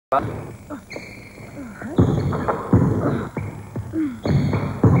Need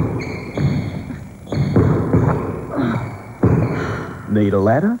a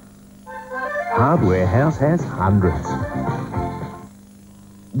ladder? Hardware House has hundreds.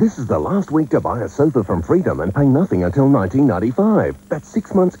 This is the last week to buy a sofa from Freedom and pay nothing until 1995. That's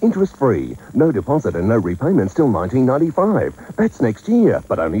 6 months interest-free. No deposit and no repayments till 1995. That's next year,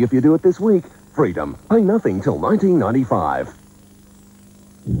 but only if you do it this week. Freedom. Pay nothing till 1995.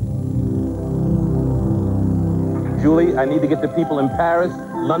 Julie, I need to get the people in Paris,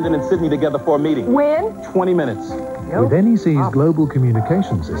 London, and Sydney together for a meeting. When? 20 minutes. With NEC's global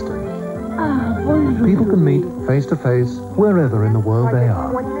communication system, people can meet face-to-face wherever in the world they are.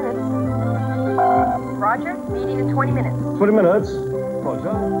 20 minutes. Roger, meeting in 20 minutes. 20 minutes.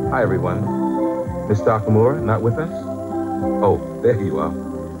 Roger. Hi, everyone. Miss Nakamura, not with us? Oh, there you are.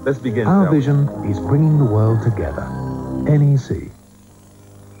 Let's begin. Our vision is bringing the world together. NEC.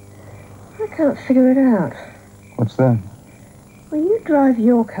 I can't figure it out. What's that? Well, you drive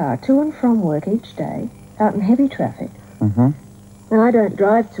your car to and from work each day, out in heavy traffic. Mm-hmm. And I don't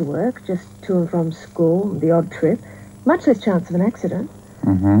drive to work, just to and from school, the odd trip. Much less chance of an accident.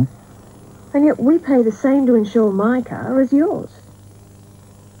 Mm-hmm. And yet we pay the same to insure my car as yours.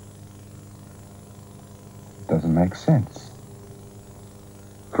 Doesn't make sense.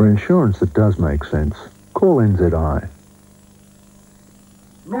 For insurance that does make sense, call NZI.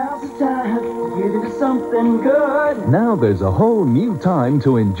 Now's the time to get into something good. Now there's a whole new time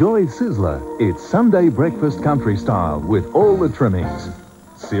to enjoy Sizzler. It's Sunday breakfast country style with all the trimmings.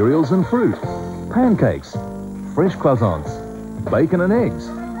 Cereals and fruit, pancakes, fresh croissants, bacon and eggs,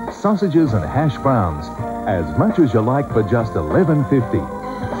 sausages and hash browns. As much as you like for just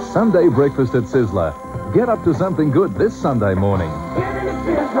 $11.50. Sunday breakfast at Sizzler. Get up to something good this Sunday morning. Get into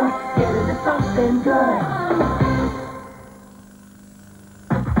Sizzler, get into something good.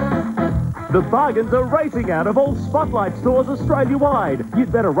 The bargains are racing out of all Spotlight stores Australia-wide.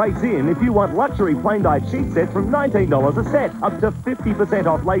 You'd better race in if you want luxury plain-dyed sheet sets from $19 a set, up to 50%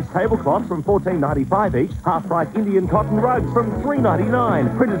 off lace tablecloths from $14.95 each, half-price Indian cotton rugs from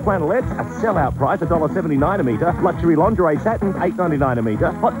 $3.99, printed flannelettes, a sell-out price $1.79 a metre, luxury lingerie satin $8.99 a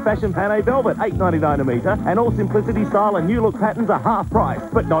metre, hot fashion panne velvet $8.99 a metre, and all simplicity style and new look patterns are half price,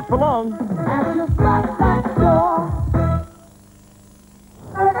 but not for long. At your Spotlight store.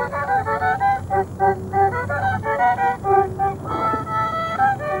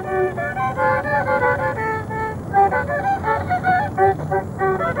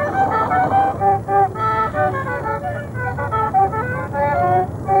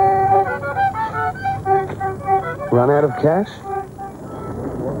 Run out of cash?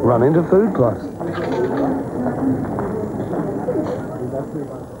 Run into Food Plus.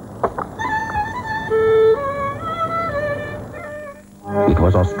 It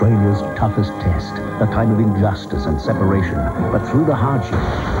was Australia's toughest test, a time of injustice and separation. But through the hardship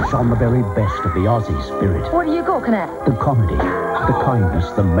shone the very best of the Aussie spirit. What are you gawking at? The comedy, the kindness,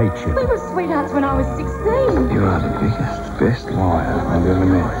 the mateship. We were sweethearts when I was 16. You are the biggest, best liar I've ever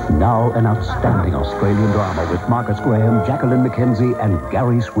met. Now an outstanding Australian drama with Marcus Graham, Jacqueline McKenzie and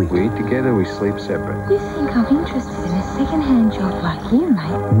Gary Sweet. We eat together, we sleep separate. You think I'm interested in a second-hand job like you,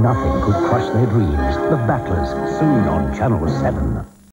 mate? Nothing could crush their dreams. The Battlers, soon on Channel 7.